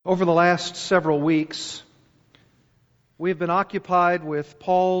Over the last several weeks, we've been occupied with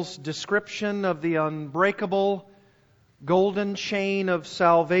Paul's description of the unbreakable golden chain of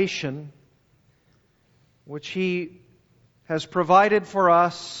salvation, which he has provided for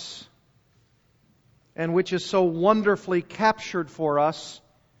us and which is so wonderfully captured for us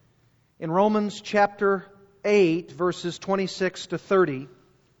in Romans chapter 8, verses 26 to 30,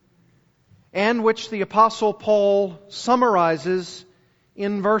 and which the Apostle Paul summarizes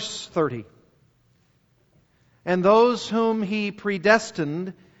in verse 30. And those whom he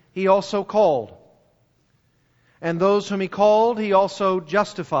predestined, he also called. And those whom he called, he also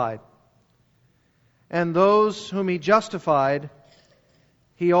justified. And those whom he justified,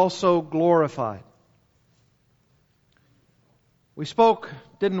 he also glorified. We spoke,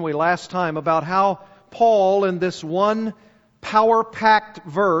 didn't we, last time about how Paul, in this one power-packed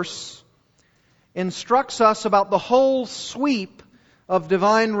verse, instructs us about the whole sweep of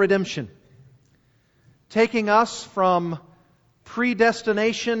divine redemption, taking us from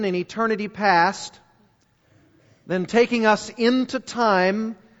predestination in eternity past, then taking us into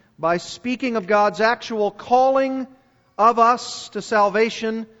time by speaking of God's actual calling of us to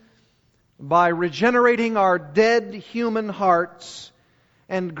salvation by regenerating our dead human hearts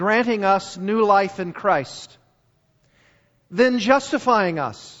and granting us new life in Christ. Then justifying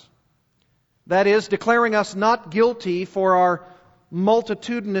us, that is, declaring us not guilty for our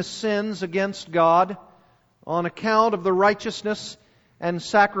multitudinous sins against God on account of the righteousness and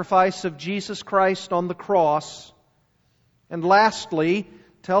sacrifice of Jesus Christ on the cross. And lastly,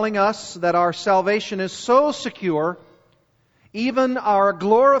 telling us that our salvation is so secure, even our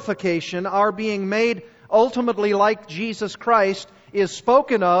glorification, our being made ultimately like Jesus Christ, is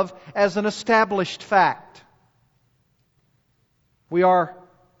spoken of as an established fact. We are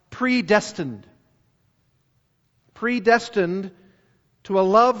predestined. Predestined to a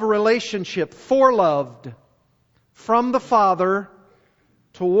love relationship, foreloved from the Father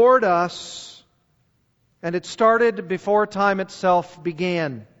toward us, and it started before time itself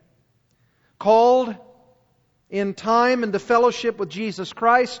began. Called in time into fellowship with Jesus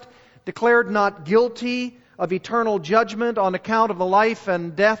Christ, declared not guilty of eternal judgment on account of the life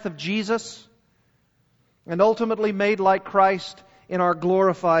and death of Jesus, and ultimately made like Christ in our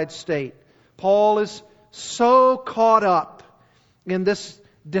glorified state. Paul is so caught up in this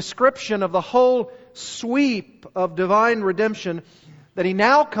description of the whole sweep of divine redemption that he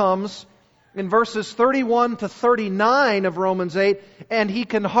now comes in verses 31 to 39 of Romans 8, and he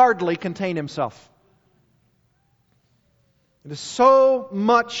can hardly contain himself. It is so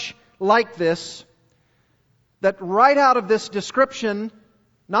much like this that right out of this description,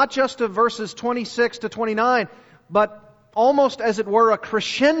 not just of verses 26 to 29, but almost as it were a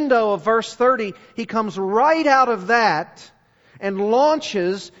crescendo of verse 30, he comes right out of that and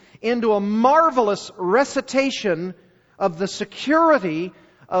launches into a marvelous recitation of the security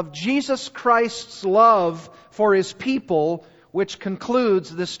of Jesus Christ's love for His people, which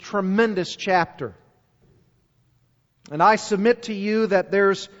concludes this tremendous chapter. And I submit to you that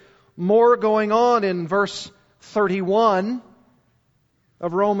there's more going on in verse 31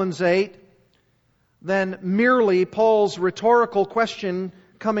 of Romans 8 than merely Paul's rhetorical question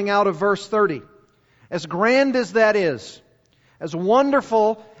coming out of verse 30. As grand as that is, as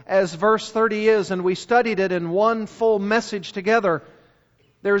wonderful as verse 30 is, and we studied it in one full message together,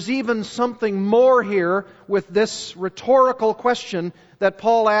 there's even something more here with this rhetorical question that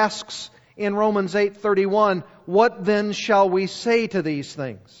Paul asks in Romans 8:31, "What then shall we say to these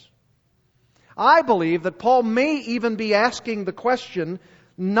things?" I believe that Paul may even be asking the question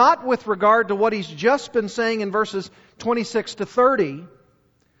not with regard to what he's just been saying in verses 26 to 30,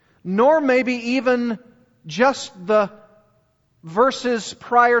 nor maybe even just the verses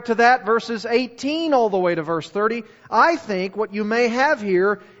prior to that, verses 18 all the way to verse 30. I think what you may have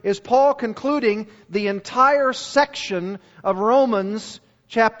here is Paul concluding the entire section of Romans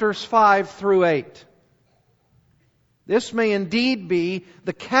chapters 5 through 8. This may indeed be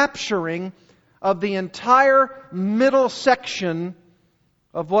the capturing of the entire middle section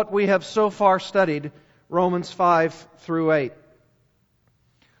of what we have so far studied, Romans 5 through 8.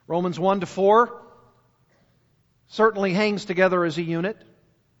 Romans 1 to 4 certainly hangs together as a unit.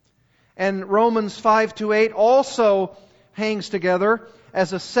 And Romans 5 to 8 also hangs together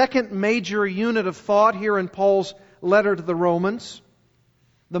as a second major unit of thought here in Paul's letter to the Romans.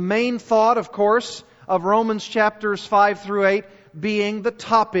 The main thought, of course, of Romans chapters 5 through 8 being the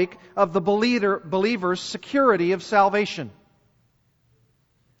topic of the believer's security of salvation.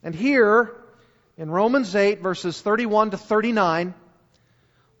 And here, in Romans 8, verses 31 to 39,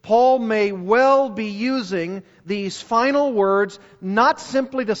 Paul may well be using these final words not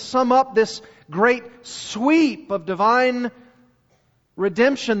simply to sum up this great sweep of divine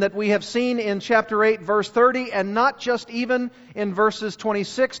redemption that we have seen in chapter 8, verse 30, and not just even in verses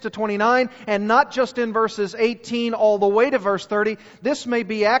 26 to 29, and not just in verses 18 all the way to verse 30. This may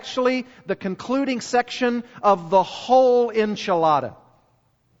be actually the concluding section of the whole enchilada.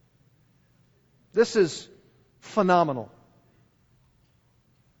 This is phenomenal.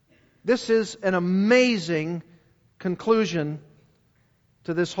 This is an amazing conclusion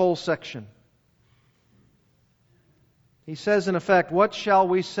to this whole section. He says, in effect, what shall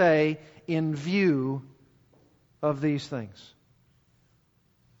we say in view of these things?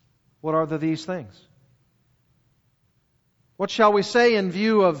 What are these things? What shall we say in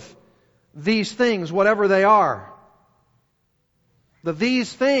view of these things, whatever they are?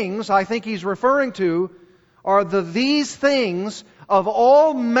 These things, I think he's referring to, are these things of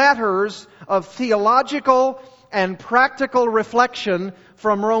all matters of theological and practical reflection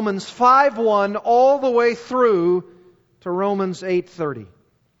from Romans 5:1 all the way through to Romans 8:30.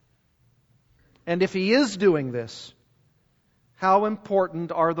 And if he is doing this, how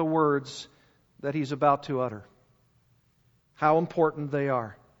important are the words that he's about to utter? How important they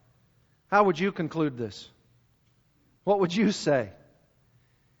are. How would you conclude this? What would you say?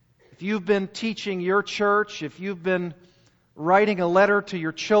 If you've been teaching your church, if you've been writing a letter to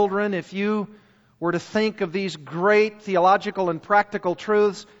your children, if you were to think of these great theological and practical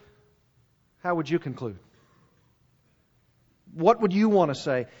truths, how would you conclude? What would you want to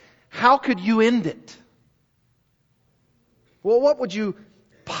say? How could you end it? Well, what would you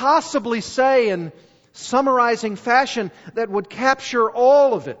possibly say in summarizing fashion that would capture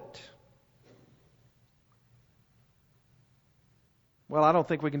all of it? Well, I don't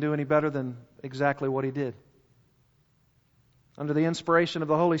think we can do any better than exactly what he did. Under the inspiration of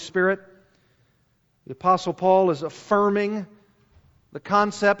the Holy Spirit, the Apostle Paul is affirming the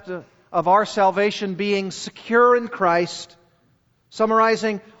concept of our salvation being secure in Christ,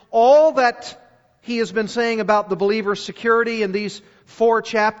 summarizing all that he has been saying about the believer's security in these 4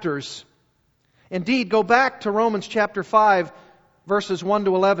 chapters. Indeed, go back to Romans chapter 5, verses 1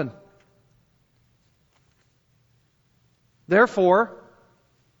 to 11. Therefore,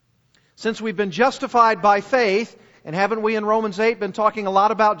 since we've been justified by faith, and haven't we in Romans 8 been talking a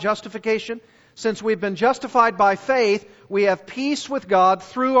lot about justification? Since we've been justified by faith, we have peace with God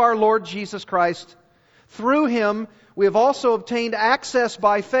through our Lord Jesus Christ. Through Him, we have also obtained access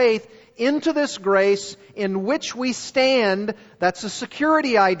by faith into this grace in which we stand. That's a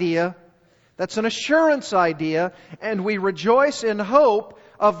security idea. That's an assurance idea. And we rejoice in hope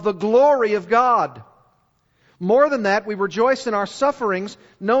of the glory of God. More than that, we rejoice in our sufferings,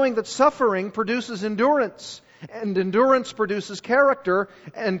 knowing that suffering produces endurance. And endurance produces character,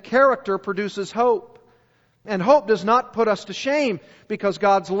 and character produces hope. And hope does not put us to shame, because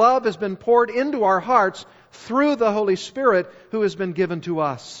God's love has been poured into our hearts through the Holy Spirit who has been given to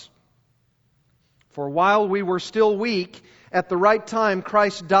us. For while we were still weak, at the right time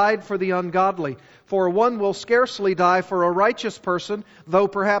Christ died for the ungodly. For one will scarcely die for a righteous person, though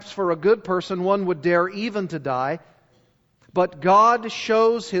perhaps for a good person one would dare even to die. But God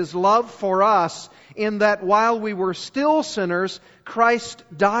shows His love for us in that while we were still sinners, Christ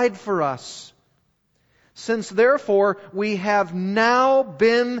died for us. Since therefore we have now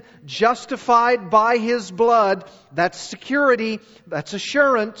been justified by His blood, that's security, that's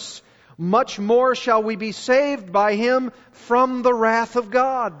assurance, much more shall we be saved by Him from the wrath of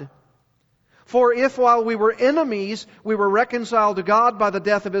God. For if while we were enemies, we were reconciled to God by the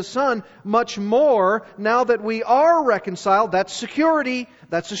death of His Son, much more, now that we are reconciled, that's security,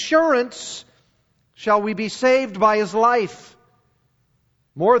 that's assurance, shall we be saved by His life.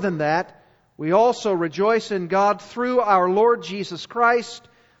 More than that, we also rejoice in God through our Lord Jesus Christ,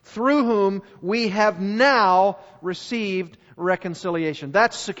 through whom we have now received reconciliation.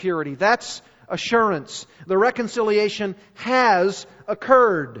 That's security, that's assurance. The reconciliation has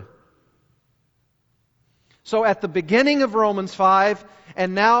occurred. So at the beginning of Romans 5,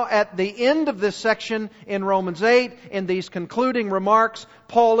 and now at the end of this section in Romans 8, in these concluding remarks,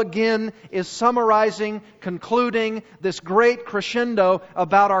 Paul again is summarizing, concluding this great crescendo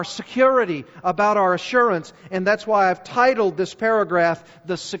about our security, about our assurance. And that's why I've titled this paragraph,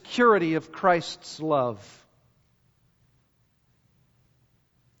 The Security of Christ's Love.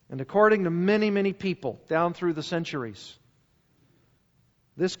 And according to many, many people down through the centuries,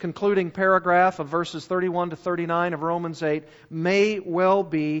 this concluding paragraph of verses 31 to 39 of Romans 8 may well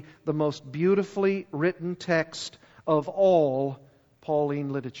be the most beautifully written text of all Pauline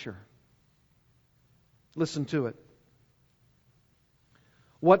literature. Listen to it.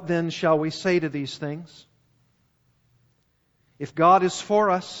 What then shall we say to these things? If God is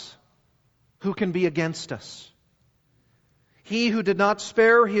for us, who can be against us? He who did not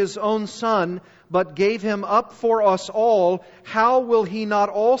spare His own Son, but gave Him up for us all, how will He not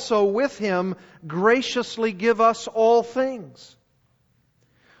also with Him graciously give us all things?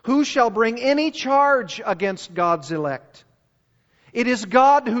 Who shall bring any charge against God's elect? It is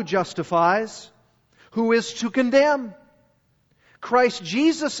God who justifies. Who is to condemn? Christ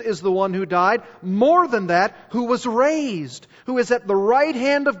Jesus is the one who died, more than that, who was raised, who is at the right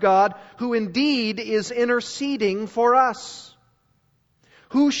hand of God, who indeed is interceding for us.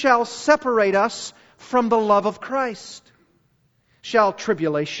 Who shall separate us from the love of Christ? Shall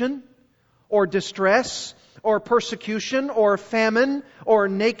tribulation, or distress, or persecution, or famine, or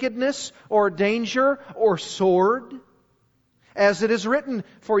nakedness, or danger, or sword? As it is written,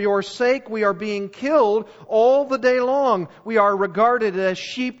 for your sake we are being killed all the day long. We are regarded as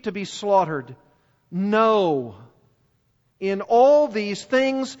sheep to be slaughtered. No. In all these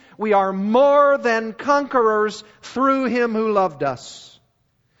things we are more than conquerors through Him who loved us.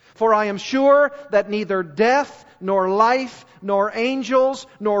 For I am sure that neither death, nor life, nor angels,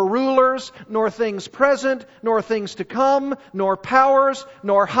 nor rulers, nor things present, nor things to come, nor powers,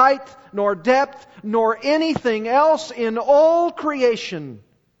 nor height, nor depth, nor anything else in all creation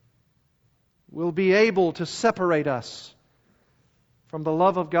will be able to separate us from the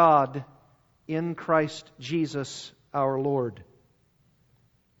love of God in Christ Jesus our Lord.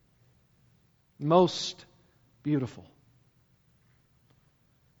 Most beautiful,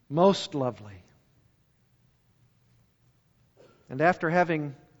 most lovely. And after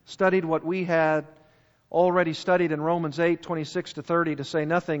having studied what we had already studied in Romans 8:26-30, to say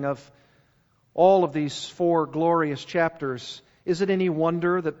nothing of all of these 4 glorious chapters, is it any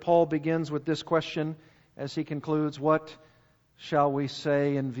wonder that Paul begins with this question as he concludes, what shall we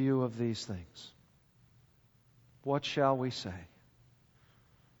say in view of these things? What shall we say?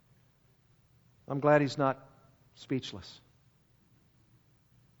 I'm glad he's not speechless.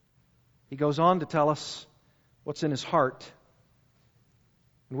 He goes on to tell us what's in his heart.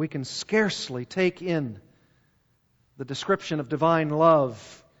 And we can scarcely take in the description of divine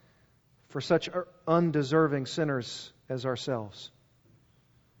love for such undeserving sinners as ourselves.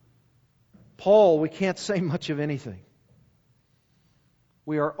 Paul, we can't say much of anything.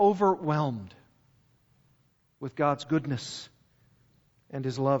 We are overwhelmed with God's goodness and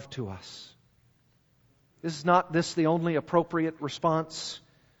His love to us. Is not this the only appropriate response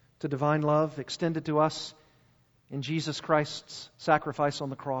to divine love extended to us in Jesus Christ's sacrifice on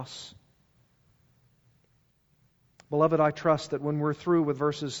the cross? Beloved, I trust that when we're through with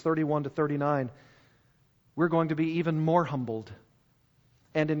verses 31-39, we're going to be even more humbled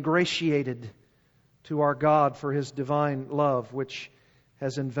and ingratiated to our God for His divine love, which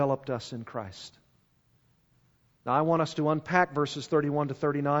has enveloped us in Christ. Now, I want us to unpack verses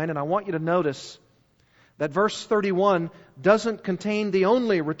 31-39, and I want you to notice that verse 31 doesn't contain the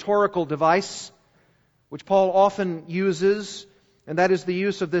only rhetorical device which Paul often uses, and that is the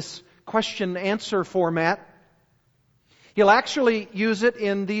use of this question-answer format. He'll actually use it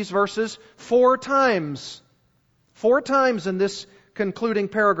in these verses 4 times. 4 times in this concluding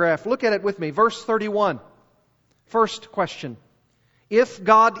paragraph. Look at it with me. Verse 31. First question. If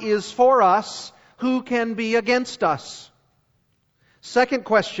God is for us, who can be against us? Second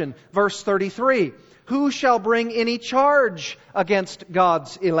question, verse 33. Who shall bring any charge against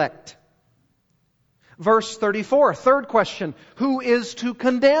God's elect? Verse 34, third question, who is to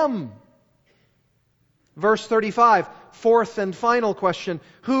condemn? Verse 35, fourth and final question,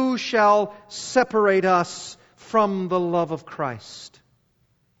 who shall separate us from the love of Christ?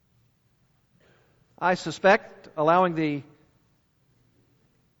 I suspect, allowing the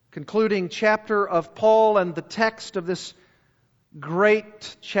concluding chapter of Paul and the text of this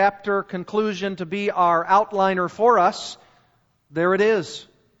great chapter conclusion to be our outliner for us, there it is.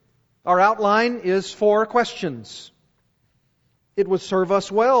 Our outline is 4 questions. It would serve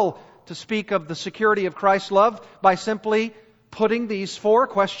us well to speak of the security of Christ's love by simply putting these 4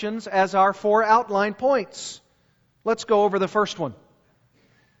 questions as our 4 outline points. Let's go over the first one.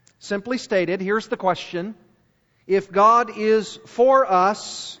 Simply stated, here's the question. If God is for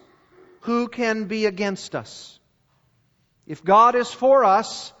us, who can be against us? If God is for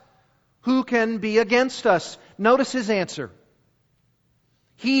us, who can be against us? Notice his answer.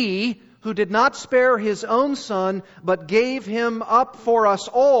 He who did not spare His own Son, but gave Him up for us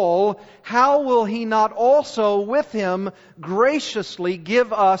all, how will He not also with Him graciously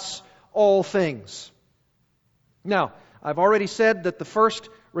give us all things? Now, I've already said that the first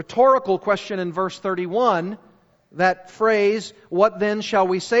rhetorical question in verse 31 that phrase, "What then shall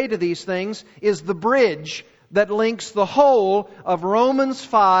we say to these things?" is the bridge that links the whole of Romans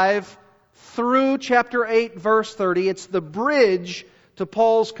 5 through chapter 8, verse 30. It's the bridge to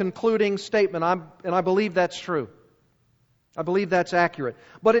Paul's concluding statement, and I believe that's true. I believe that's accurate.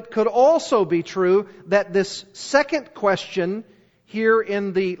 But it could also be true that this second question here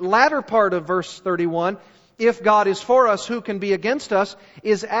in the latter part of verse 31, if God is for us, who can be against us,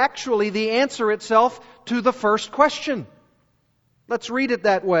 is actually the answer itself to the first question. Let's read it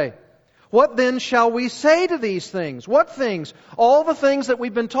that way. What then shall we say to these things? What things? All the things that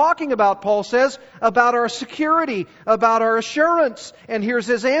we've been talking about, Paul says, about our security, about our assurance. And here's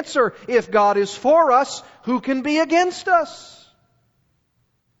his answer. If God is for us, who can be against us?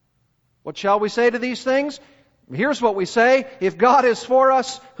 What shall we say to these things? Here's what we say. If God is for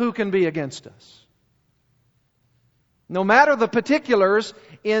us, who can be against us? No matter the particulars,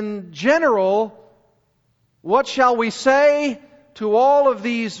 in general, what shall we say to all of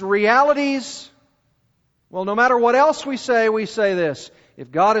these realities? Well, no matter what else we say this. If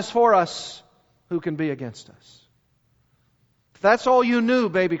God is for us, who can be against us? If that's all you knew,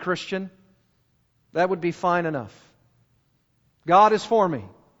 baby Christian, that would be fine enough. God is for me.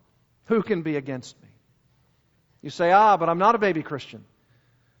 Who can be against me? You say, but I'm not a baby Christian.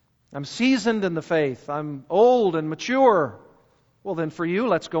 I'm seasoned in the faith. I'm old and mature. Well, then for you,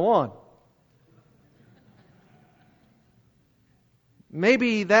 let's go on.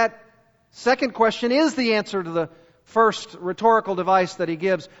 Maybe that second question is the answer to the first rhetorical device that he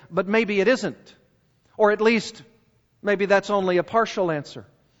gives, but maybe it isn't. Or at least, maybe that's only a partial answer.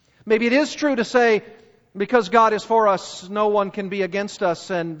 Maybe it is true to say, because God is for us, no one can be against us,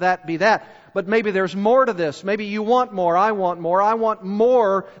 and that be that. But maybe there's more to this. Maybe you want more, I want more. I want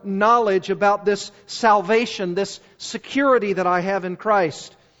more knowledge about this salvation, this security that I have in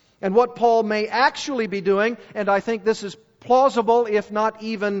Christ. And what Paul may actually be doing, and I think this is plausible, if not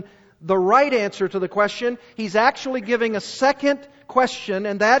even the right answer to the question, he's actually giving a second question,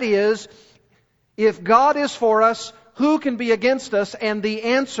 and that is, if God is for us, who can be against us? And the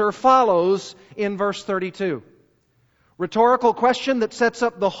answer follows in verse 32. Rhetorical question that sets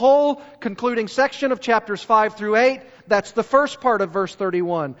up the whole concluding section of chapters 5 through 8. That's the first part of verse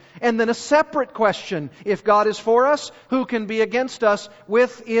 31. And then a separate question. If God is for us, who can be against us?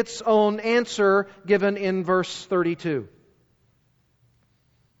 With its own answer given in verse 32.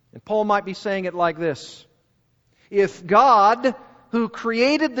 And Paul might be saying it like this. If God, who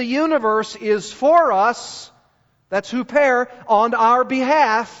created the universe, is for us, that's huper, on our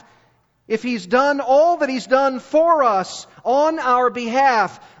behalf, if He's done all that He's done for us on our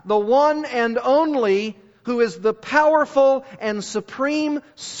behalf, the one and only who is the powerful and supreme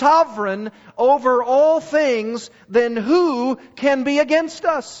sovereign over all things, then who can be against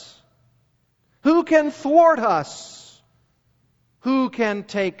us? Who can thwart us? Who can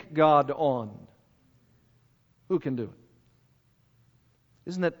take God on? Who can do it?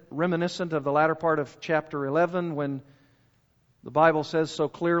 Isn't it reminiscent of the latter part of chapter 11 when the Bible says so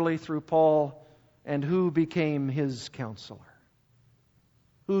clearly through Paul, and who became his counselor?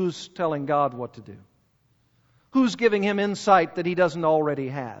 Who's telling God what to do? Who's giving him insight that he doesn't already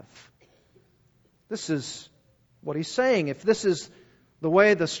have? This is what he's saying. If this is the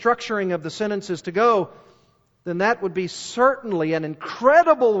way the structuring of the sentence is to go, then that would be certainly an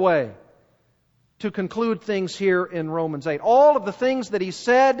incredible way to conclude things here in Romans 8. All of the things that he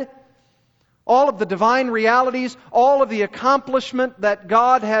said, all of the divine realities, all of the accomplishment that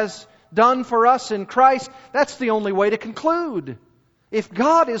God has done for us in Christ, that's the only way to conclude. If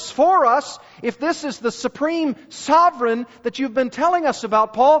God is for us, if this is the supreme sovereign that you've been telling us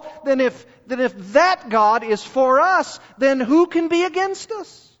about, Paul, then if that God is for us, then who can be against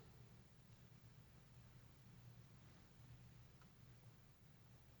us?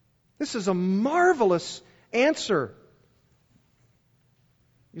 This is a marvelous answer.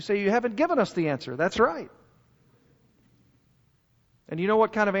 You say, you haven't given us the answer. That's right. And you know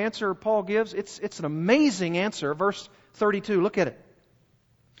what kind of answer Paul gives? It's an amazing answer. Verse 32, look at it.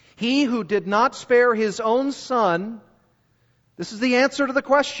 He who did not spare His own Son, this is the answer to the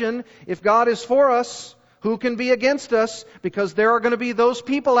question, if God is for us, who can be against us? Because there are going to be those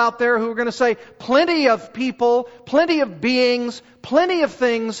people out there who are going to say, plenty of people, plenty of beings, plenty of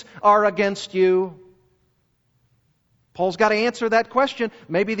things are against you. Paul's got to answer that question.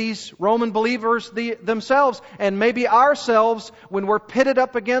 Maybe these Roman believers themselves, and maybe ourselves, when we're pitted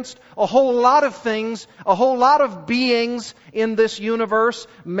up against a whole lot of things, a whole lot of beings in this universe,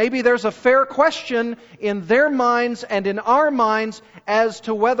 maybe there's a fair question in their minds and in our minds as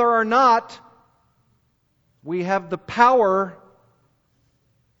to whether or not we have the power,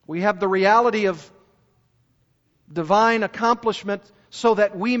 we have the reality of divine accomplishment so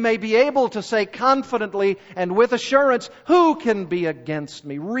that we may be able to say confidently and with assurance, who can be against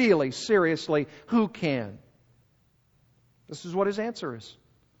me? Really, seriously, who can? This is what his answer is.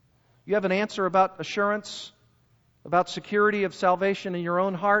 You have an answer about assurance, about security of salvation in your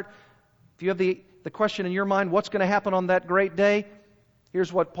own heart. If you have the question in your mind, what's going to happen on that great day?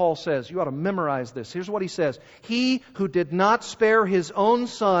 Here's what Paul says. You ought to memorize this. Here's what he says. He who did not spare His own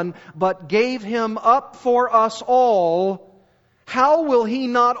Son, but gave Him up for us all, how will He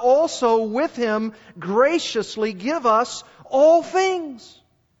not also with Him graciously give us all things?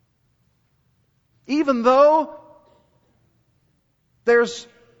 Even though there's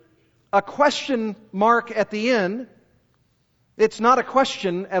a question mark at the end, it's not a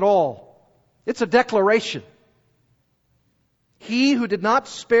question at all. It's a declaration. He who did not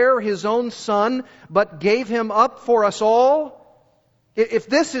spare His own Son, but gave Him up for us all. If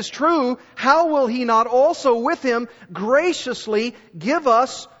this is true, how will He not also with Him graciously give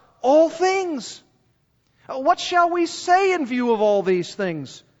us all things? What shall we say in view of all these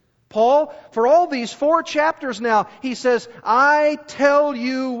things? Paul, for all these 4 chapters now, he says, I tell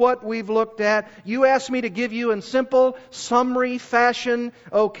you what we've looked at. You ask me to give you in simple, summary fashion.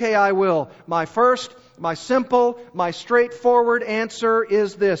 Okay, I will. My simple, my straightforward answer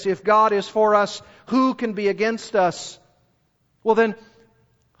is this. If God is for us, who can be against us? Well then,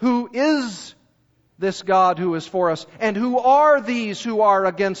 who is this God who is for us? And who are these who are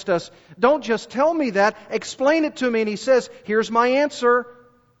against us? Don't just tell me that. Explain it to me. And he says, here's my answer.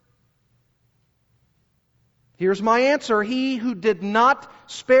 Here's my answer. He who did not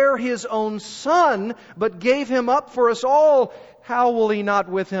spare His own Son, but gave Him up for us all, how will He not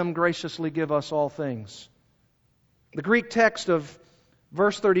with Him graciously give us all things? The Greek text of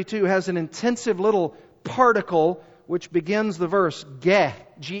verse 32 has an intensive little particle which begins the verse, ge,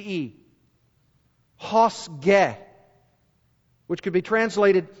 G-E. Hos ge, which could be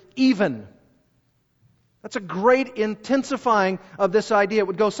translated even. That's a great intensifying of this idea. It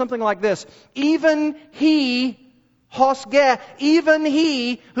would go something like this. Even He, hos ge, even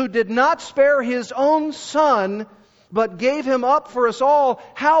He who did not spare His own Son, but gave Him up for us all,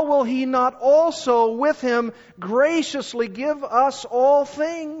 how will He not also with Him graciously give us all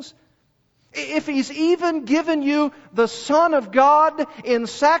things? If He's even given you the Son of God in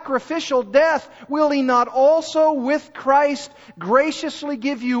sacrificial death, will He not also with Christ graciously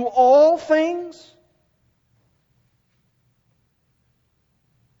give you all things?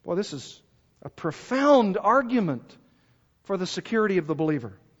 Well, this is a profound argument for the security of the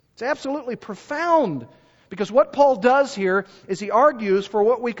believer. It's absolutely profound. Because what Paul does here is he argues for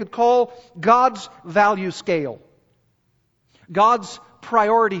what we could call God's value scale. God's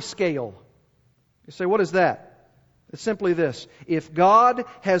priority scale. You say, what is that? It's simply this. If God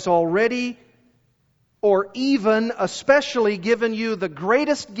has already or even especially given you the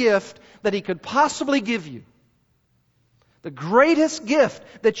greatest gift that He could possibly give you, the greatest gift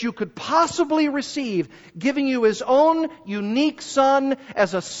that you could possibly receive, giving you His own unique Son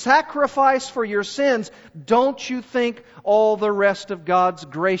as a sacrifice for your sins, don't you think all the rest of God's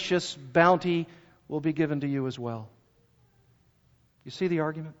gracious bounty will be given to you as well? You see the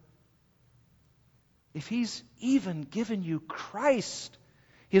argument? If He's even given you Christ,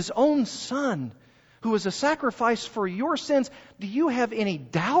 His own Son, who is a sacrifice for your sins, do you have any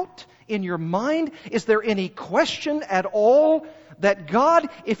doubt in your mind? Is there any question at all that God,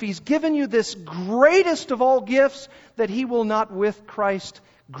 if He's given you this greatest of all gifts, that He will not with Christ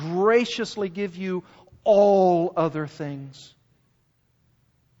graciously give you all other things?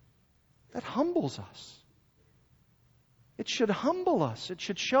 That humbles us. It should humble us. It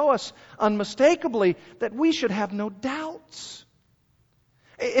should show us unmistakably that we should have no doubts.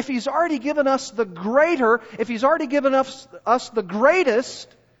 If He's already given us the greater, if He's already given us the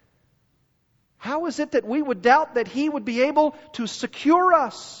greatest, how is it that we would doubt that He would be able to secure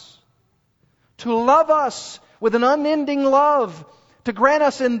us, to love us with an unending love, to grant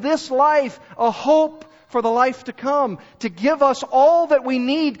us in this life a hope for the life to come, to give us all that we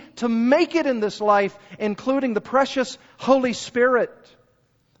need to make it in this life, including the precious Holy Spirit,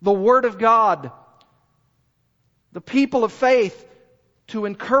 the Word of God, the people of faith, to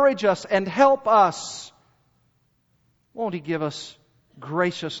encourage us and help us? Won't He give us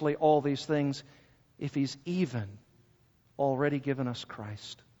graciously all these things if He's even already given us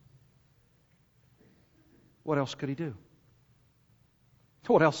Christ? What else could He do?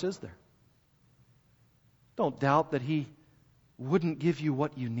 What else is there? Don't doubt that He wouldn't give you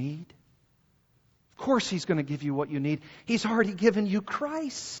what you need. Of course He's going to give you what you need. He's already given you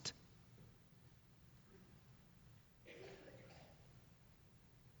Christ.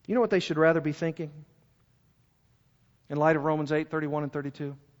 You know what they should rather be thinking? in light of Romans 8:31 and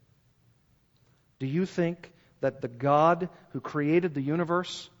 32? Do you think that the God who created the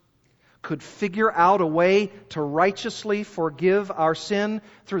universe could figure out a way to righteously forgive our sin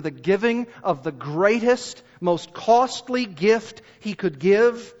through the giving of the greatest, most costly gift He could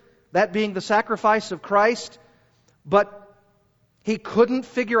give, that being the sacrifice of Christ, but He couldn't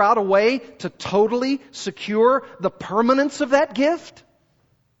figure out a way to totally secure the permanence of that gift?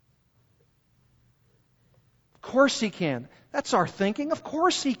 Of course He can. That's our thinking. Of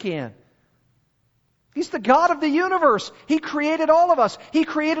course He can. He's the God of the universe. He created all of us. He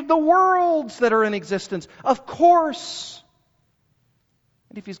created the worlds that are in existence. Of course.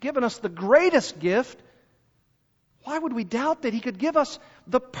 And if He's given us the greatest gift, why would we doubt that He could give us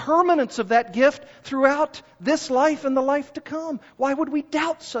the permanence of that gift throughout this life and the life to come? Why would we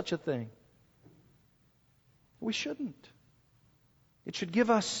doubt such a thing? We shouldn't. It should give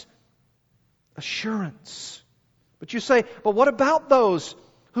us assurance. But you say, but what about those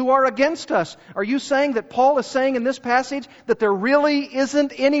who are against us? Are you saying that Paul is saying in this passage that there really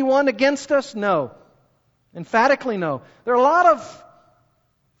isn't anyone against us? No. Emphatically no. There are a lot of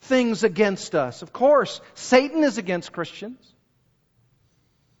things against us. Of course, Satan is against Christians.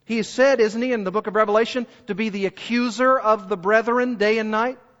 He is said, isn't he, in the book of Revelation, to be the accuser of the brethren day and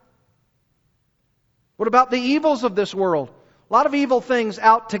night? What about the evils of this world? A lot of evil things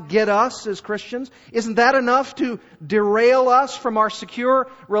out to get us as Christians. Isn't that enough to derail us from our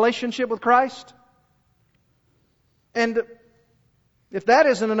secure relationship with Christ? And if that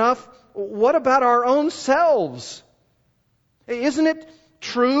isn't enough, what about our own selves? Isn't it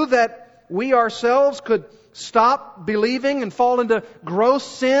true that we ourselves could stop believing and fall into gross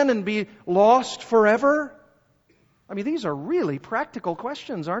sin and be lost forever? I mean, these are really practical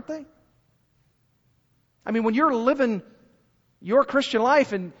questions, aren't they? I mean, when you're living your Christian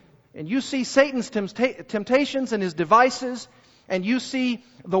life and you see Satan's temptations and his devices, and you see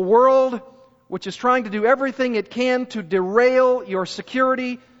the world which is trying to do everything it can to derail your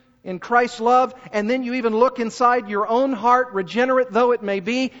security in Christ's love, and then you even look inside your own heart, regenerate though it may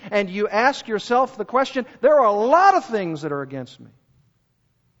be, and you ask yourself the question, there are a lot of things that are against me.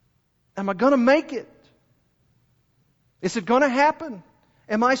 Am I going to make it? Is it going to happen?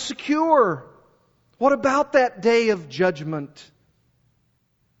 Am I secure? What about that day of judgment?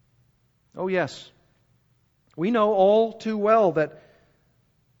 Oh yes, we know all too well that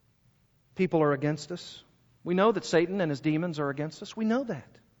people are against us. We know that Satan and his demons are against us. We know that.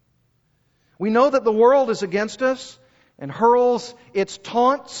 We know that the world is against us and hurls its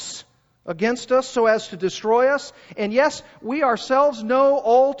taunts against us so as to destroy us. And yes, we ourselves know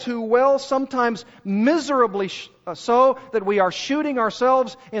all too well, sometimes miserably so, that we are shooting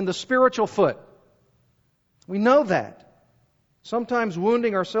ourselves in the spiritual foot. We know that. Sometimes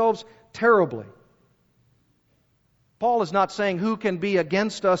wounding ourselves terribly. Paul is not saying who can be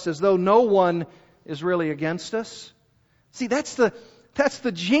against us as though no one is really against us. See, that's the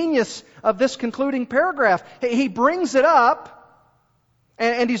genius of this concluding paragraph. He brings it up,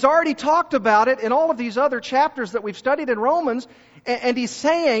 and he's already talked about it in all of these other chapters that we've studied in Romans, and he's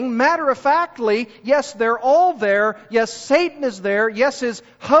saying, matter-of-factly, yes, they're all there. Yes, Satan is there. Yes, his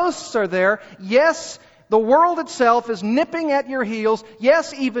hosts are there. Yes, the world itself is nipping at your heels.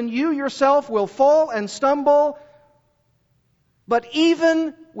 Yes, even you yourself will fall and stumble. But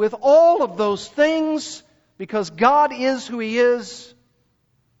even with all of those things, because God is who He is,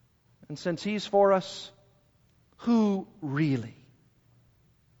 and since He's for us, who really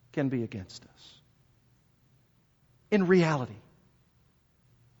can be against us? In reality,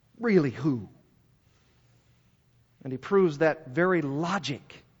 really who? And he proves that very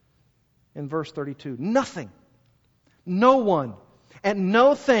logic in verse 32. Nothing, no one, and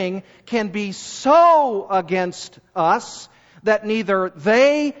no thing can be so against us that neither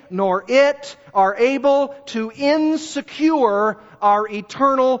they nor it are able to insecure our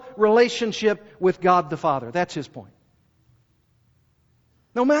eternal relationship with God the Father. That's his point.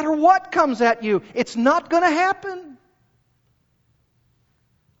 No matter what comes at you, it's not going to happen.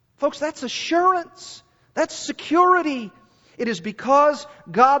 Folks, that's assurance. That's security. It is because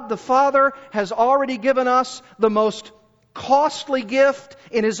God the Father has already given us the most costly gift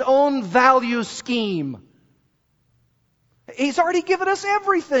in His own value scheme. He's already given us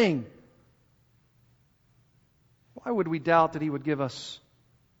everything. Why would we doubt that He would give us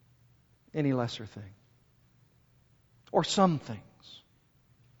any lesser thing? Or some things?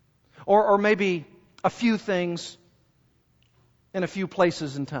 Or maybe a few things in a few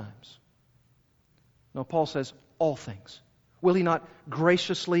places and times? No, Paul says all things. Will He not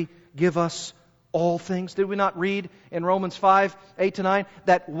graciously give us all things? Did we not read in Romans 5, 8-9,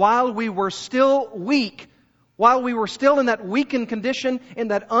 that while we were still weak, while we were still in that weakened condition, in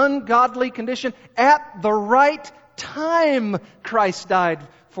that ungodly condition, at the right time, Christ died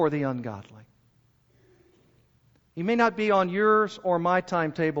for the ungodly. He may not be on yours or my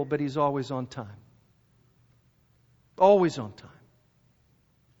timetable, but He's always on time. Always on time.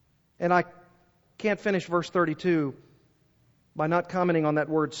 And I can't finish verse 32 by not commenting on that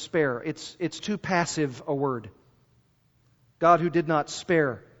word spare. It's too passive a word. God who did not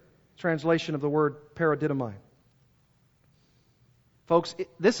spare. Translation of the word paradidomai. Folks,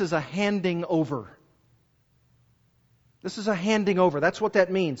 this is a handing over. This is a handing over. That's what that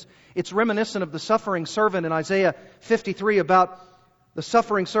means. It's reminiscent of the suffering servant in Isaiah 53 about the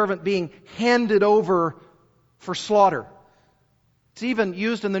suffering servant being handed over for slaughter. It's even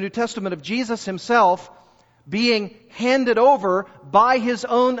used in the New Testament of Jesus Himself being handed over by His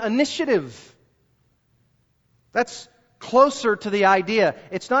own initiative. That's closer to the idea.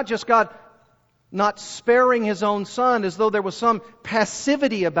 It's not just God not sparing His own Son as though there was some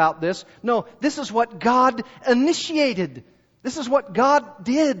passivity about this. No, this is what God initiated. This is what God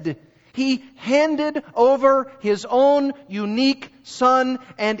did. He handed over His own unique Son,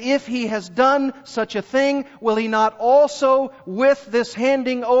 and if He has done such a thing, will He not also, with this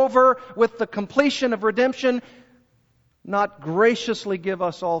handing over, with the completion of redemption, not graciously give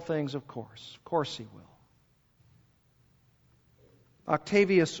us all things? Of course. Of course He will.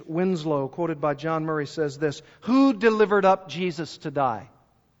 Octavius Winslow, quoted by John Murray, says this: who delivered up Jesus to die?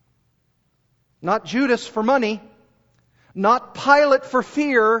 Not Judas for money, not Pilate for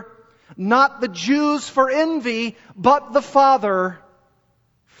fear, not the Jews for envy, but the Father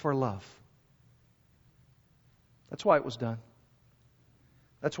for love. That's why it was done.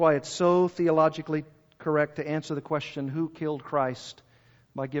 That's why it's so theologically correct to answer the question, who killed Christ,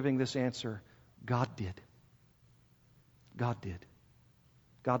 by giving this answer: God did. God did.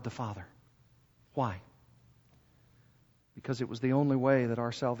 God the Father. Why? Because it was the only way that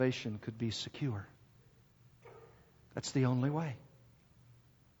our salvation could be secure. That's the only way.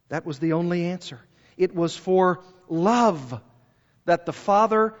 That was the only answer. It was for love that the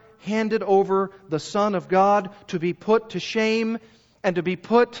Father handed over the Son of God to be put to shame and to be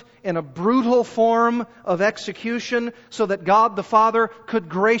put in a brutal form of execution so that God the Father could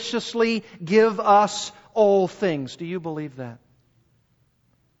graciously give us all things. Do you believe that?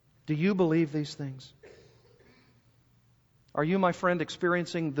 Do you believe these things? Are you, my friend,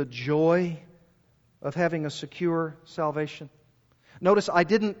 experiencing the joy of having a secure salvation? Notice I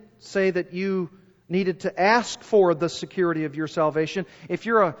didn't say that you needed to ask for the security of your salvation. If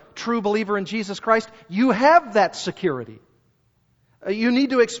you're a true believer in Jesus Christ, you have that security. You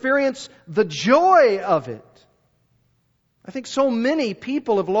need to experience the joy of it. I think so many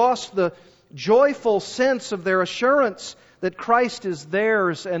people have lost the joyful sense of their assurance that Christ is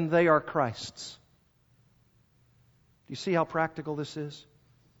theirs and they are Christ's. Do you see how practical this is?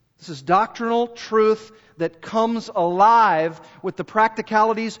 This is doctrinal truth that comes alive with the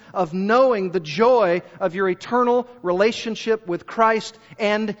practicalities of knowing the joy of your eternal relationship with Christ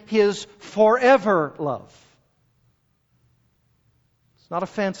and His forever love. It's not a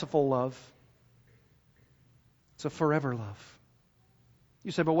fanciful love. It's a forever love.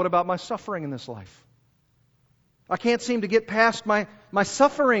 You say, but what about my suffering in this life? I can't seem to get past my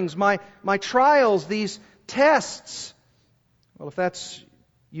sufferings, my trials, these tests. Well, if that's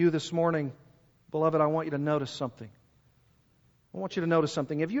you this morning, beloved, I want you to notice something. I want you to notice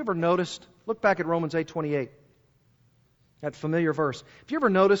something. Have you ever noticed, look back at Romans 8:28, that familiar verse. Have you ever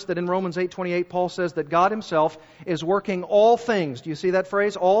noticed that in Romans 8:28, Paul says that God Himself is working all things, do you see that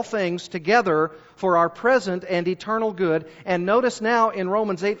phrase? All things together for our present and eternal good. And notice now in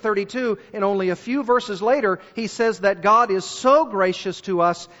Romans 8:32, in only a few verses later, he says that God is so gracious to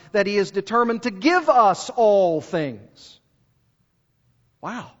us that He is determined to give us all things.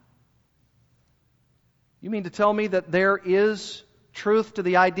 Wow. You mean to tell me that there is truth to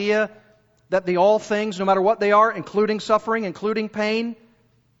the idea that the all things, no matter what they are, including suffering, including pain,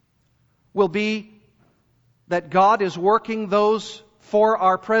 will be that God is working those for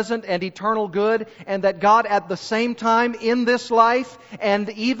our present and eternal good, and that God at the same time in this life and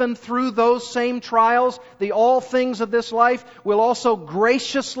even through those same trials, the all things of this life, will also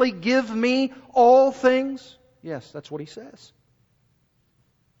graciously give me all things? Yes, that's what he says.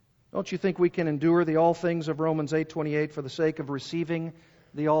 Don't you think we can endure the all things of Romans 8:28 for the sake of receiving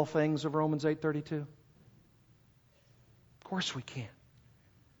the all things of Romans 8:32? Of course we can.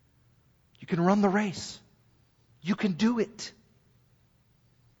 You can run the race. You can do it.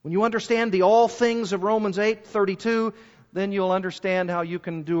 When you understand the all things of Romans 8:32, then you'll understand how you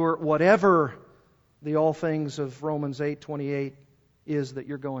can endure whatever the all things of Romans 8:28 is that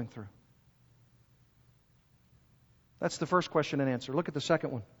you're going through. That's the first question and answer. Look at the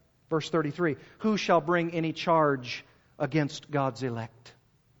second one. Verse 33. Who shall bring any charge against God's elect?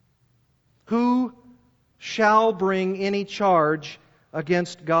 Who shall bring any charge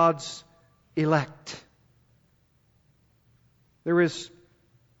against God's elect? There is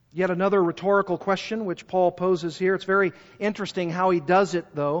yet another rhetorical question which Paul poses here. It's very interesting how he does it,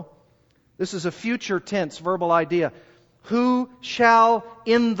 though. This is a future tense verbal idea. Who shall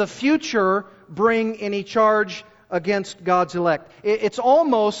in the future bring any charge against God's elect? It's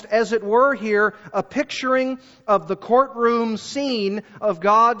almost, as it were here, a picturing of the courtroom scene of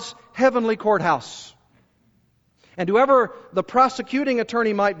God's heavenly courthouse. And whoever the prosecuting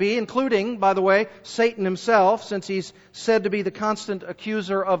attorney might be, including, by the way, Satan himself, since he's said to be the constant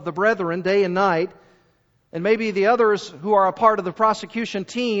accuser of the brethren day and night, and maybe the others who are a part of the prosecution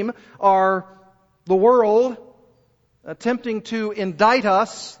team are the world, attempting to indict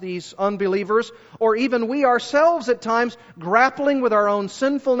us, these unbelievers, or even we ourselves at times grappling with our own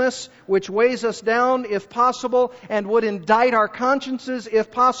sinfulness, which weighs us down if possible, and would indict our consciences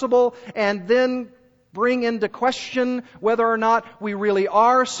if possible, and then bring into question whether or not we really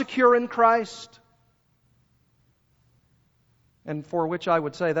are secure in Christ. And for which I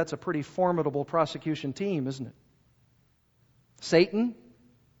would say that's a pretty formidable prosecution team, isn't it? Satan,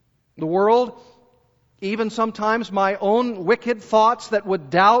 the world, even sometimes my own wicked thoughts that would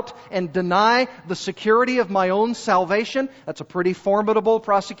doubt and deny the security of my own salvation. That's a pretty formidable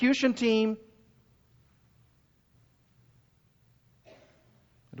prosecution team.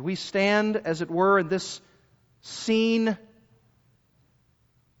 And we stand, as it were, in this scene,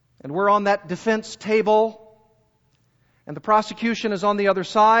 and we're on that defense table, and the prosecution is on the other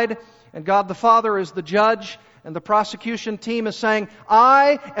side, and God the Father is the judge, and the prosecution team is saying,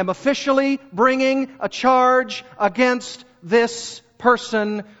 I am officially bringing a charge against this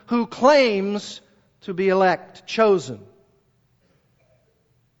person who claims to be elect, chosen.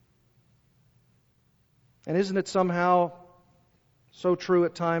 And isn't it somehow so true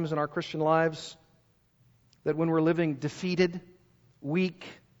at times in our Christian lives that when we're living defeated, weak,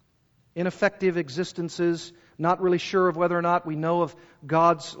 ineffective existences, not really sure of whether or not we know of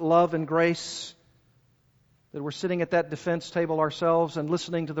God's love and grace, that we're sitting at that defense table ourselves and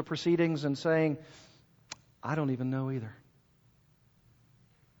listening to the proceedings and saying, I don't even know either.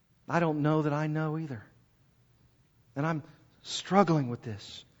 I don't know that I know either. And I'm struggling with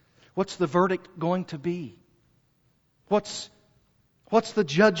this. What's the verdict going to be? What's the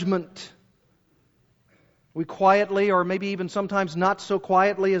judgment? We quietly, or maybe even sometimes not so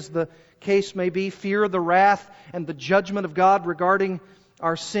quietly as the case may be, fear the wrath and the judgment of God regarding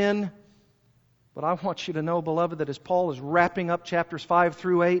our sin. But I want you to know, beloved, that as Paul is wrapping up chapters 5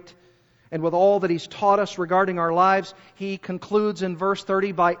 through 8, and with all that he's taught us regarding our lives, he concludes in verse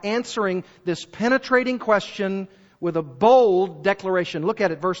 30 by answering this penetrating question with a bold declaration. Look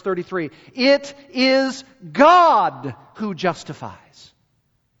at it, verse 33. It is God who justifies.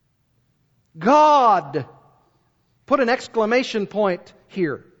 God. Put an exclamation point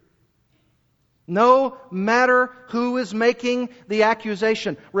here. No matter who is making the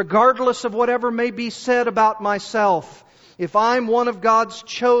accusation, regardless of whatever may be said about myself, if I'm one of God's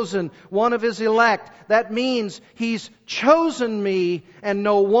chosen, one of His elect, that means He's chosen me, and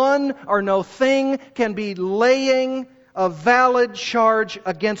no one or no thing can be laying a valid charge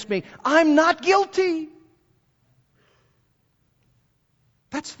against me. I'm not guilty.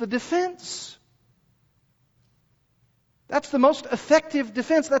 That's the defense. That's the most effective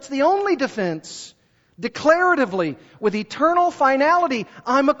defense. That's the only defense. Declaratively, with eternal finality,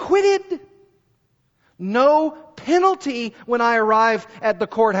 I'm acquitted. No penalty when I arrive at the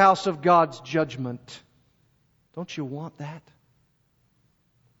courthouse of God's judgment. Don't you want that?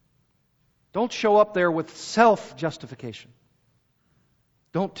 Don't show up there with self-justification.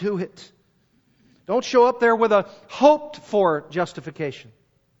 Don't do it. Don't show up there with a hoped-for justification.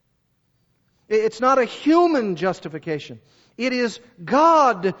 It's not a human justification. It is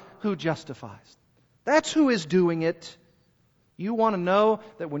God who justifies. That's who is doing it. You want to know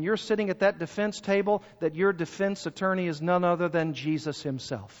that when you're sitting at that defense table, that your defense attorney is none other than Jesus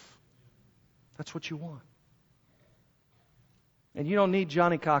Himself. That's what you want. And you don't need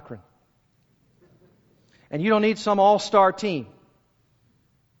Johnny Cochran. And you don't need some all-star team.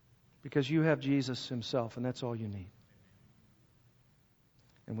 Because you have Jesus Himself, and that's all you need.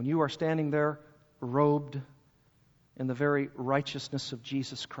 And when you are standing there, robed in the very righteousness of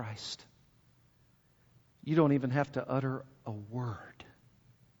Jesus Christ, you don't even have to utter a word.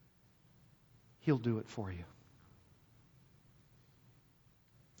 He'll do it for you.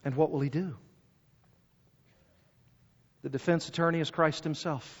 And what will He do? The defense attorney is Christ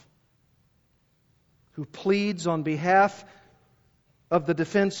Himself. who pleads on behalf of the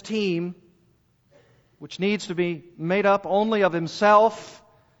defense team, which needs to be made up only of himself,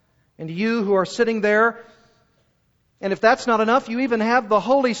 and you who are sitting there. And if that's not enough, you even have the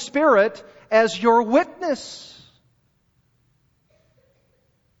Holy Spirit as your witness.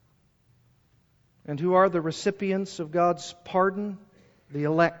 And who are the recipients of God's pardon? The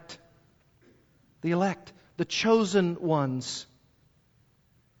elect. The elect. The chosen ones.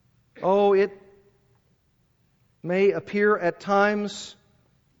 Oh, it may appear at times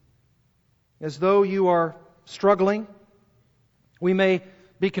as though you are struggling. We may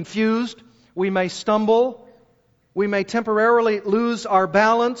be confused. We may stumble. We may temporarily lose our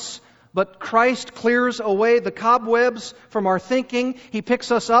balance. But Christ clears away the cobwebs from our thinking. He picks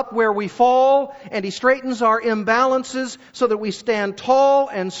us up where we fall, and He straightens our imbalances so that we stand tall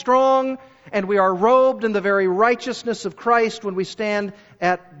and strong, and we are robed in the very righteousness of Christ when we stand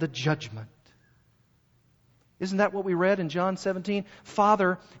at the judgment. Isn't that what we read in John 17?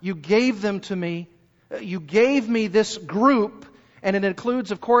 Father, you gave them to me. You gave me this group. And it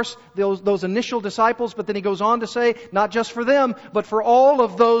includes, of course, those initial disciples. But then He goes on to say, not just for them, but for all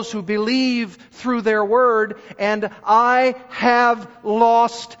of those who believe through their word. And I have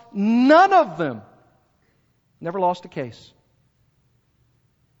lost none of them. Never lost a case.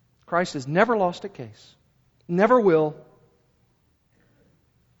 Christ has never lost a case. Never will.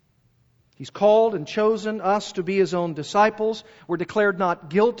 He's called and chosen us to be His own disciples. We're declared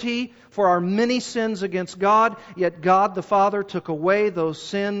not guilty for our many sins against God, yet God the Father took away those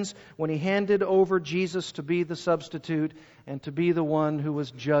sins when He handed over Jesus to be the substitute and to be the one who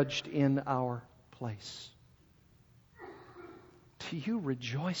was judged in our place. Do you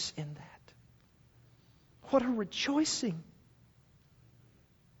rejoice in that? What a rejoicing!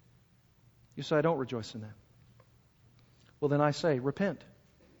 You say, I don't rejoice in that. Well, then I say, repent.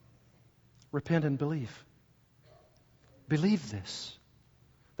 Repent and believe. Believe this.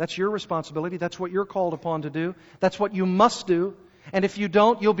 That's your responsibility. That's what you're called upon to do. That's what you must do. And if you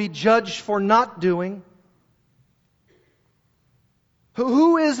don't, you'll be judged for not doing.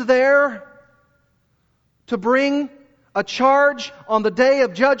 Who is there to bring a charge on the day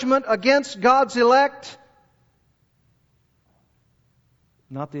of judgment against God's elect?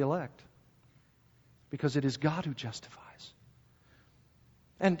 Not the elect. Because it is God who justifies.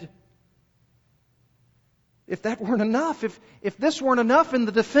 And if that weren't enough, if this weren't enough in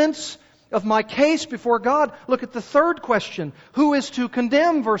the defense of my case before God, look at the third question. Who is to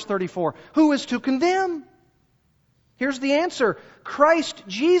condemn? Verse 34. Who is to condemn? Here's the answer. Christ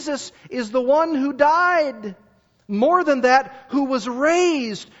Jesus is the one who died. More than that, who was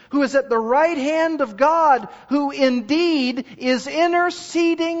raised, who is at the right hand of God, who indeed is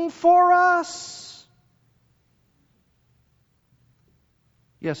interceding for us.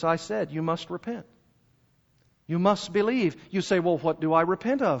 Yes, I said you must repent. You must believe. You say, well, what do I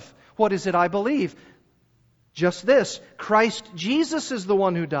repent of? What is it I believe? Just this. Christ Jesus is the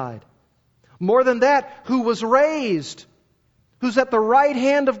one who died. More than that, who was raised. Who's at the right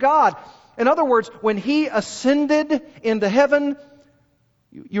hand of God. In other words, when He ascended into heaven,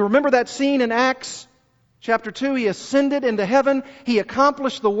 you remember that scene in Acts chapter 2, He ascended into heaven. He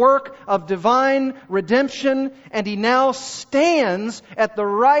accomplished the work of divine redemption. And He now stands at the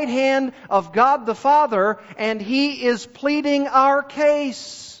right hand of God the Father. And He is pleading our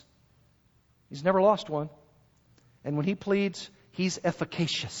case. He's never lost one. And when He pleads, He's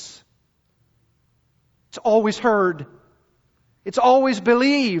efficacious. It's always heard. It's always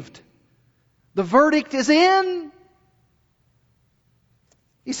believed. The verdict is in.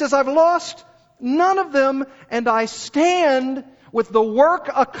 He says, I've lost none of them, and I stand with the work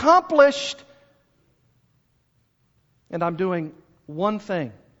accomplished. And I'm doing one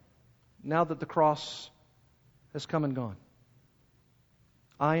thing now that the cross has come and gone.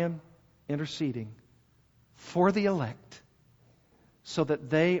 I am interceding for the elect so that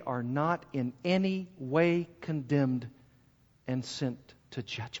they are not in any way condemned and sent to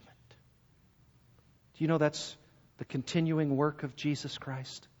judgment. Do you know that's the continuing work of Jesus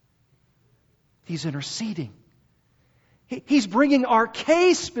Christ? He's interceding. He's bringing our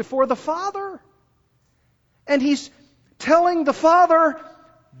case before the Father. And He's telling the Father,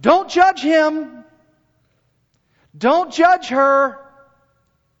 don't judge him. Don't judge her.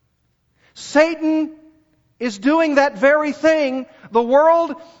 Satan is doing that very thing. The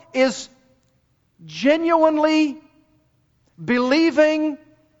world is genuinely believing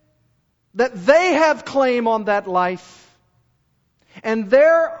that they have claim on that life. And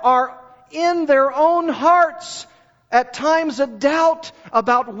there are in their own hearts at times a doubt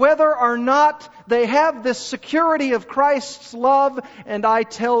about whether or not they have this security of Christ's love, and I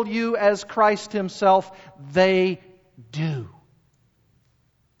tell you, as Christ Himself, they do.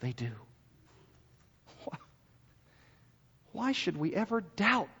 They do. Why should we ever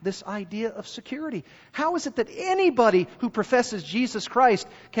doubt this idea of security? How is it that anybody who professes Jesus Christ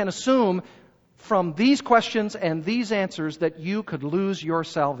can assume from these questions and these answers that you could lose your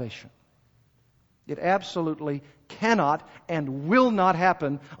salvation? It absolutely cannot and will not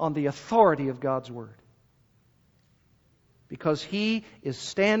happen on the authority of God's Word. Because He is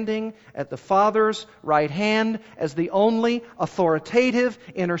standing at the Father's right hand as the only authoritative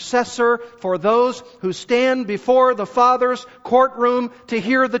intercessor for those who stand before the Father's courtroom to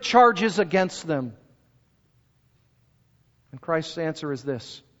hear the charges against them. And Christ's answer is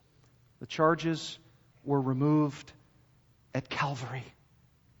this: the charges were removed at Calvary.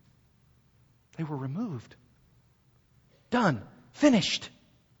 They were removed. Done. Finished.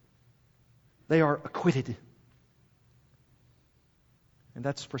 They are acquitted. And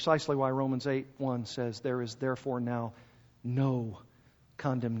that's precisely why Romans 8:1 says, there is therefore now no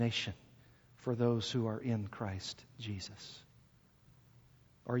condemnation for those who are in Christ Jesus.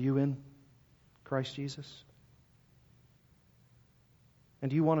 Are you in Christ Jesus? And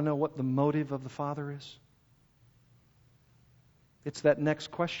do you want to know what the motive of the Father is? It's that next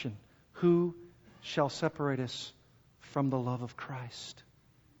question. Who shall separate us from the love of Christ?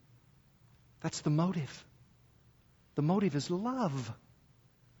 That's the motive. The motive is love.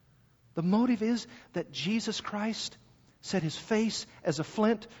 The motive is that Jesus Christ set His face as a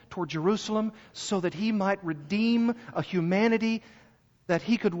flint toward Jerusalem so that He might redeem a humanity that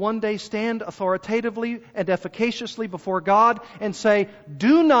He could one day stand authoritatively and efficaciously before God and say,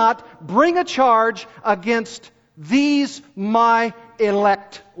 do not bring a charge against these my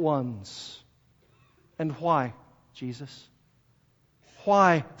elect ones. And why, Jesus?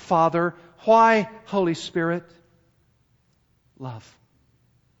 Why, Father? Why, Holy Spirit? Love.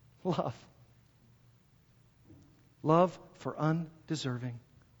 Love. Love for undeserving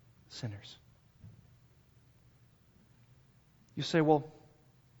sinners. You say, well,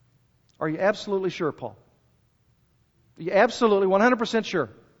 are you absolutely sure, Paul? Are you absolutely 100% sure?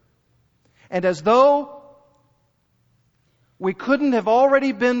 And as though we couldn't have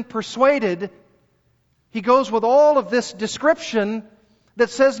already been persuaded, he goes with all of this description that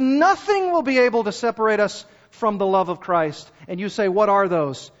says nothing will be able to separate us from the love of Christ. And you say, what are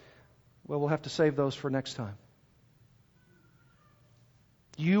those? Well, we'll have to save those for next time.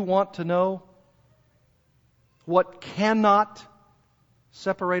 You want to know what cannot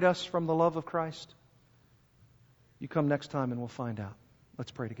separate us from the love of Christ? You come next time and we'll find out.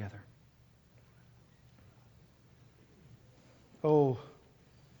 Let's pray together. Oh,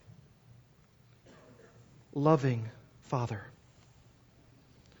 loving Father,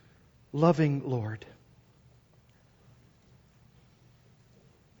 loving Lord,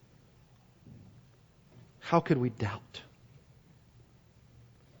 how could we doubt?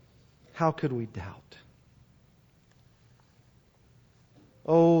 How could we doubt?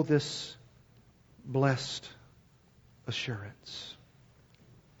 Oh, this blessed assurance,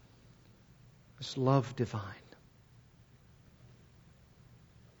 this love divine.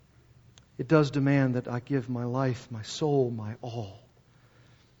 It does demand that I give my life, my soul, my all.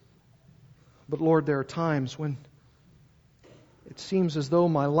 But Lord, there are times when it seems as though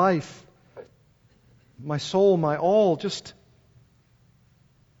my life, my soul, my all, just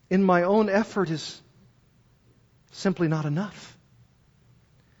in my own effort is simply not enough.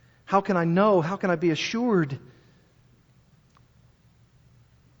 How can I know, how can I be assured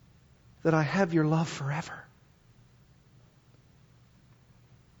that I have your love forever?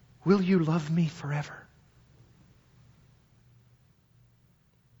 Will you love me forever?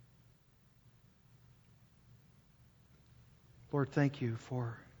 Lord, thank you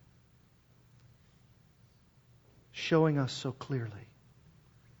for showing us so clearly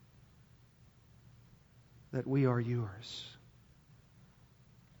that we are yours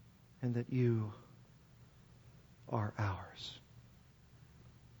and that you are ours.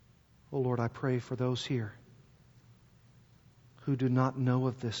 Oh Lord, I pray for those here who do not know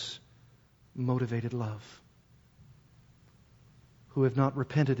of this motivated love, who have not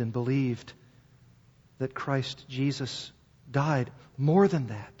repented and believed that Christ Jesus died. More than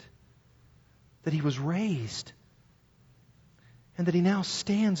that He was raised, and that He now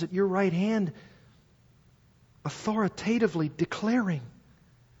stands at your right hand authoritatively declaring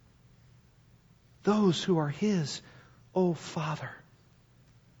those who are His, oh Father,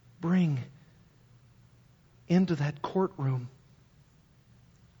 bring into that courtroom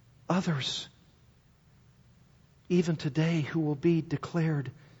others even today, who will be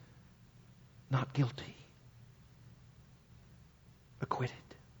declared not guilty, acquitted.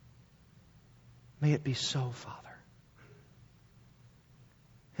 May it be so, Father.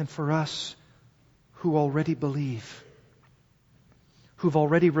 And for us who already believe, who've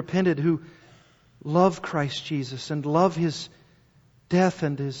already repented, who love Christ Jesus and love His death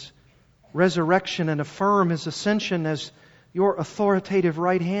and His resurrection and affirm His ascension as your authoritative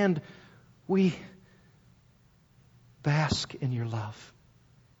right hand, we bask in your love.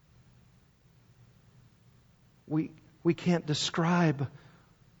 We can't describe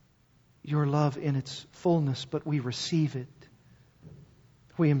your love in its fullness, but we receive it.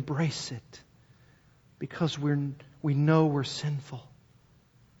 We embrace it because we know we're sinful.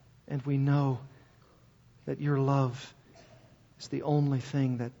 And we know that your love is the only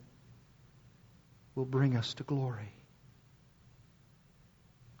thing that will bring us to glory.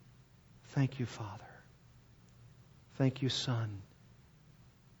 Thank you, Father. Thank you, Son.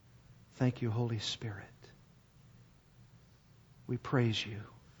 Thank you, Holy Spirit. We praise you,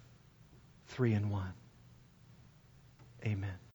 3 in 1. Amen.